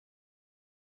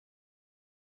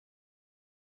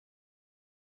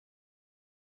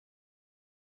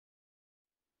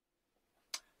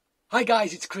Hi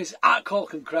guys, it's Chris at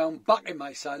Cork and Crown back in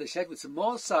my cider shed with some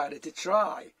more cider to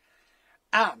try.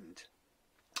 And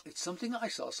it's something that I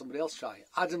saw somebody else try.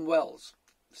 Adam Wells,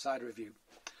 cider review.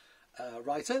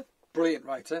 Writer, brilliant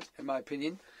writer in my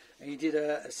opinion. And he did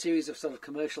a series of sort of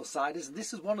commercial ciders, and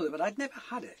this is one of them, and I'd never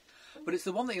had it. But it's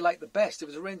the one that he liked the best. It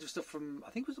was a range of stuff from,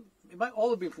 it might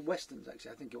all have been from Weston's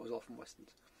actually. I think it was all from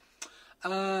Weston's.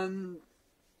 And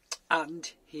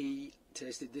he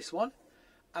tasted this one.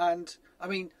 And, I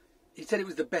mean, he said it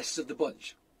was the best of the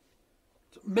bunch.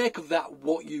 So make of that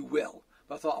what you will.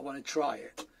 But I thought I want to try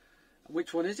it. And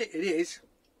which one is it? It is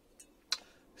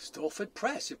Stowford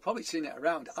Press. You've probably seen it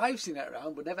around. I've seen it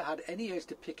around, but never had any ears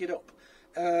to pick it up.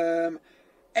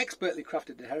 Expertly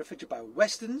crafted in Herefordshire by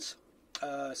Weston's.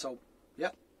 So,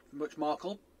 yeah, much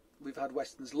markle. We've had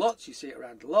Weston's lots. You see it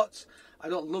around lots. I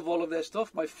don't love all of their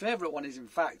stuff. My favourite one is, in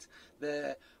fact,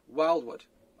 their Wildwood.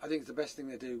 I think it's the best thing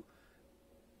they do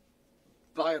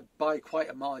by quite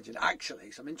a margin,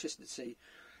 actually. So I'm interested to see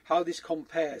how this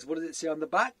compares. What does it say on the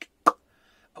back?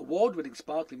 Award-winning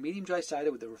sparkling medium dry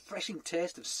cider with a refreshing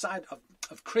taste of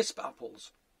crisp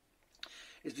apples.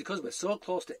 It's because we're so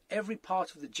close to every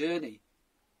part of the journey,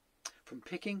 from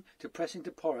picking to pressing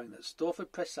to pouring, that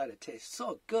Stowford Press cider tastes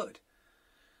so good.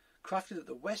 Crafted at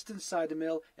the Weston Cider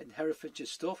Mill in Herefordshire,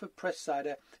 Stowford Press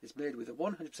cider is made with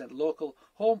 100% local,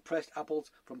 home-pressed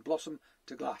apples from blossom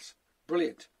to glass.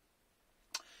 Brilliant.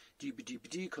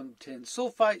 DBDBD contains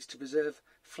sulfites to preserve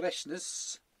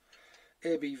freshness.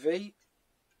 ABV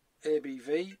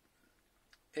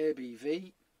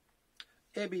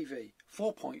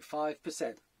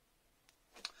 4.5%.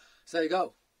 So there you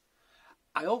go.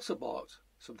 I also bought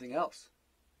something else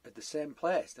at the same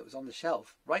place that was on the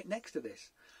shelf right next to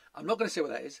this. I'm not going to say what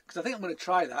that is because I think I'm going to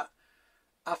try that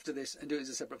after this and do it as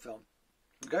a separate film.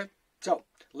 Okay, so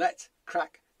let's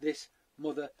crack this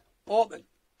mother open.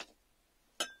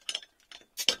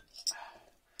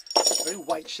 Very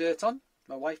white shirt on.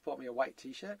 My wife bought me a white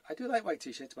t-shirt. I do like white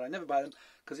t-shirts, but I never buy them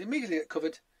because they immediately get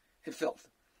covered in filth.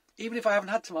 Even if I haven't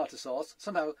had tomato sauce,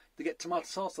 somehow they get tomato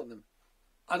sauce on them.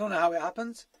 I don't know how it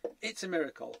happens. It's a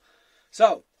miracle.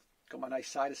 So, got my nice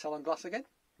cider salon glass again.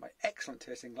 My excellent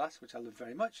tasting glass, which I love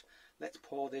very much. Let's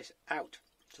pour this out.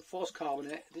 So force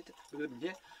carbonated,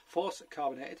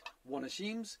 1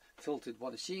 assumes, filtered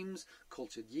 1 assumes,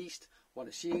 cultured yeast 1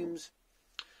 assumes.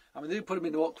 I mean, they do put them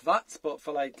in oak vats, but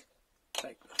for like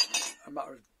a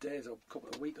matter of days or a couple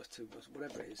of weeks or two, or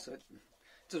whatever it is. So it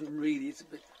doesn't really. It's a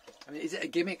bit, I mean, is it a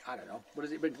gimmick? I don't know. What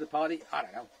does it bring to the party? I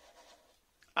don't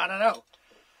know.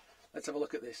 Let's have a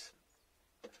look at this.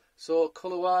 So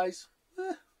colour-wise,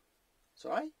 it's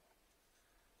alright.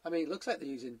 I mean, it looks like they're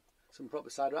using some proper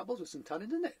cider apples with some tannin,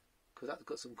 doesn't it? Because that's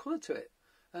got some colour to it.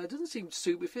 And it doesn't seem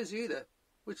super fizzy either,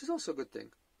 which is also a good thing.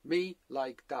 Me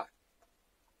like that.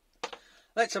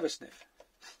 Let's have a sniff.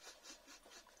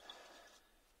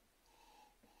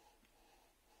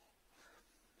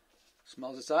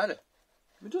 Smells of cider.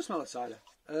 It does smell of cider.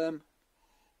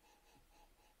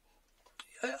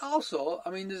 Also,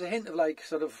 I mean, there's a hint of like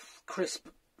sort of crisp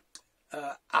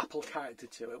apple character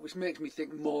to it, which makes me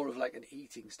think more of like an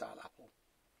eating style apple,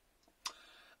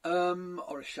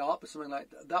 or a sharp or something like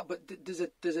that. But there's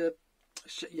a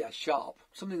sharp,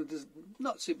 something that does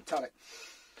not super tannic.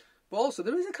 But also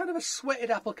there is a kind of a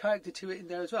sweated apple character to it in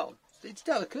there as well. It's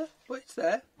delicate, but it's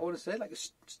there. I want to say like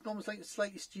almost like a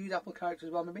slightly stewed apple character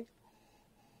as well, maybe.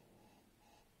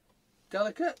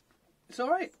 Delicate. It's all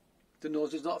right. The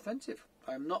nose is not offensive.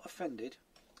 I am not offended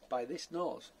by this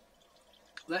nose.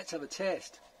 Let's have a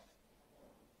taste.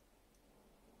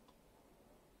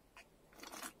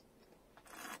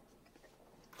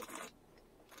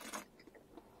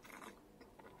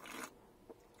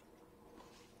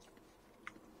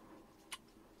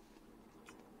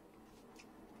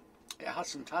 It has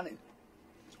some tannin.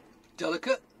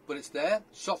 Delicate, but it's there.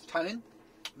 Soft tannin.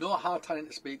 No hard tannin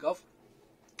to speak of.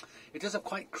 It does have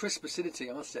quite crisp acidity,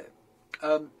 I must say.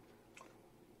 So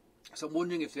I'm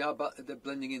wondering if they're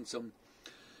blending in some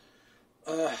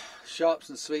sharps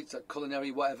and sweets, like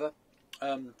culinary whatever,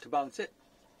 to balance it.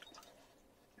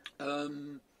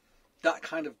 That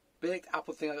kind of baked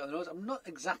apple thing I got on the nose, I'm not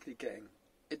exactly getting.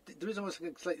 There is almost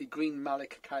like a slightly green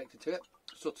malic character to it,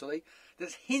 subtly.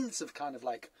 There's hints of kind of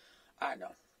like, I don't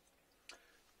know,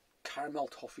 caramel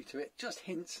toffee to it, just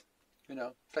hints. You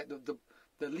know, it's like the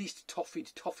least toffee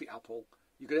apple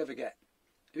you could ever get.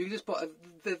 If you could just put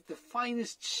the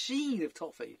finest sheen of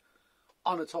toffee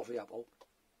on a toffee apple,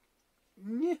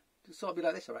 yeah, it'd sort of be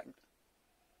like this, I reckon.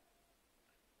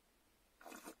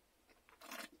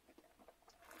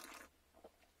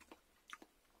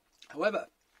 However,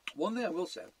 one thing I will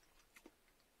say,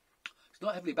 it's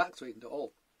not heavily back sweetened at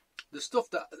all. the stuff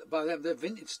that, by them, their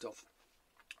vintage stuff,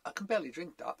 I can barely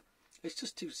drink that. It's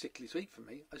just too sickly sweet for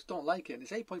me. I just don't like it. And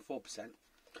it's 8.4%.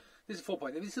 This is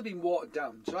 4.8. This has been watered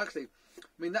down. So actually,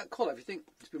 I mean, that colour, if you think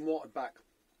it's been watered back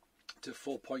to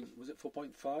 4 point, was it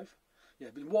 4.5? Yeah,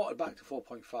 it's been watered back to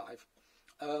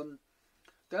 4.5.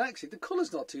 Then actually the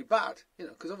colour's not too bad, you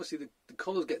know, because obviously the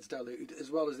colours gets diluted as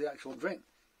well as the actual drink.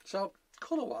 So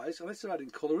colour-wise, unless they're adding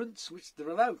colourants, which they're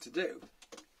allowed to do,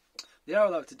 they are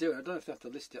allowed to do it. I don't know if they have to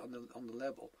list it on the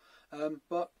label,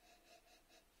 but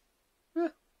yeah,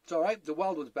 it's all right. The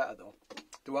Wildwood's better though.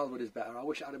 The Wildwood is better. I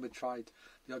wish Adam had tried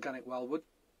the organic Wildwood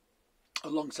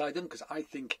alongside them because I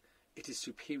think it is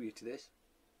superior to this.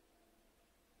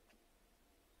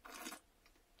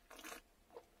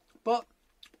 But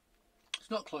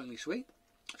it's not cloyingly sweet.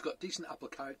 It's got decent apple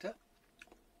character,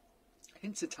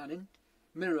 hints of tannin,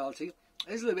 minerality.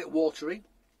 It is a little bit watery,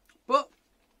 but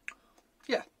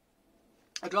yeah,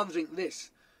 I'd rather drink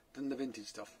this than the vintage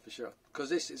stuff for sure. Because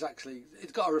this is actually,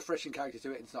 it's got a refreshing character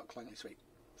to it and it's not cloyingly sweet.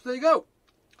 So there you go.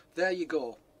 There you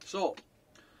go. So,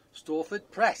 Stowford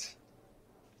Press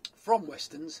from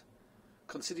Weston's.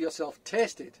 Consider yourself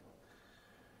tasted.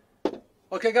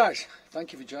 Okay guys,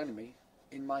 thank you for joining me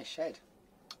in my shed.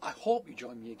 I hope you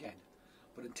join me again.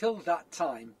 But until that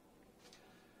time,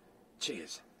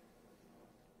 cheers.